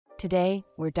Today,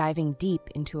 we're diving deep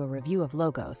into a review of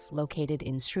Logos, located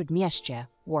in Śródmieście,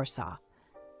 Warsaw.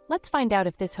 Let's find out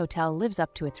if this hotel lives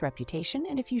up to its reputation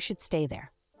and if you should stay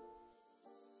there.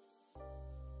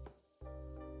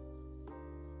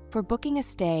 For booking a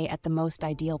stay at the most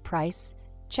ideal price,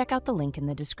 check out the link in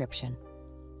the description.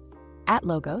 At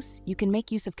Logos, you can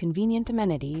make use of convenient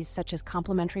amenities such as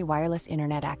complimentary wireless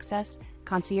internet access,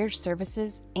 concierge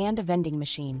services, and a vending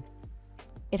machine.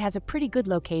 It has a pretty good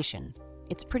location.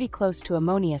 It's pretty close to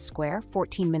Ammonia Square,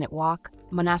 14-minute walk,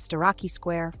 Monastiraki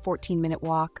Square, 14-minute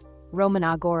walk, Roman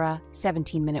Agora,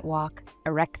 17-minute walk,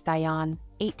 Erekthion,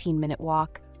 18-minute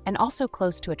walk, and also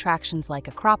close to attractions like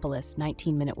Acropolis,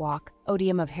 19-minute walk,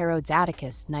 Odeum of Herodes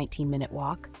Atticus, 19-minute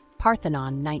walk,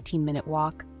 Parthenon, 19-minute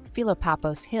walk,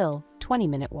 Philopapos Hill,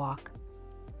 20-minute walk.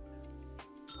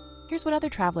 Here's what other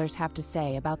travelers have to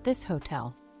say about this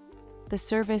hotel. The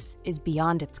service is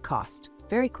beyond its cost,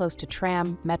 very close to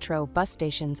tram, metro, bus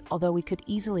stations, although we could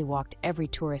easily walk to every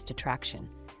tourist attraction.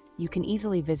 You can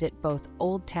easily visit both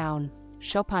Old Town,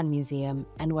 Chopin Museum,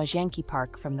 and Łazienki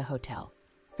Park from the hotel.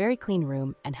 Very clean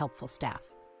room and helpful staff.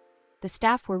 The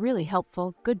staff were really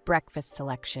helpful, good breakfast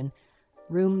selection.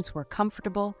 Rooms were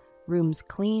comfortable, rooms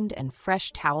cleaned and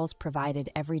fresh towels provided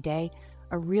every day.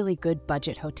 A really good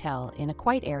budget hotel in a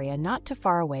quiet area not too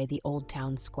far away the Old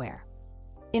Town Square.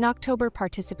 In October,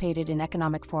 participated in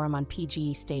Economic Forum on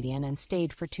PGE Stadion and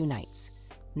stayed for 2 nights.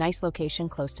 Nice location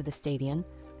close to the stadion,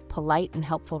 polite and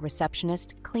helpful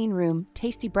receptionist, clean room,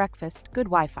 tasty breakfast, good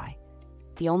Wi-Fi.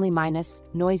 The only minus,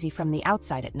 noisy from the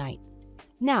outside at night.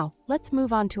 Now, let's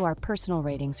move on to our personal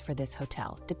ratings for this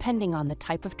hotel, depending on the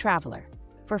type of traveler.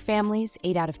 For families,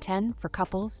 8 out of 10. For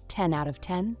couples, 10 out of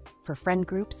 10. For friend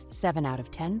groups, 7 out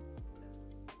of 10.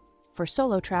 For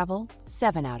solo travel,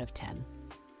 7 out of 10.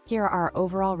 Here are our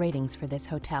overall ratings for this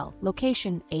hotel.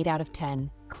 Location, 8 out of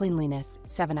 10. Cleanliness,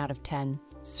 7 out of 10.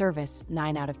 Service,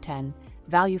 9 out of 10.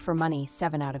 Value for money,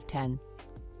 7 out of 10.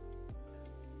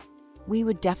 We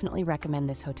would definitely recommend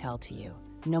this hotel to you,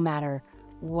 no matter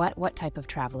what type of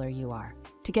traveler you are.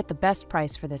 To get the best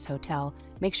price for this hotel,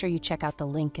 make sure you check out the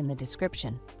link in the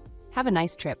description. Have a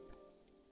nice trip.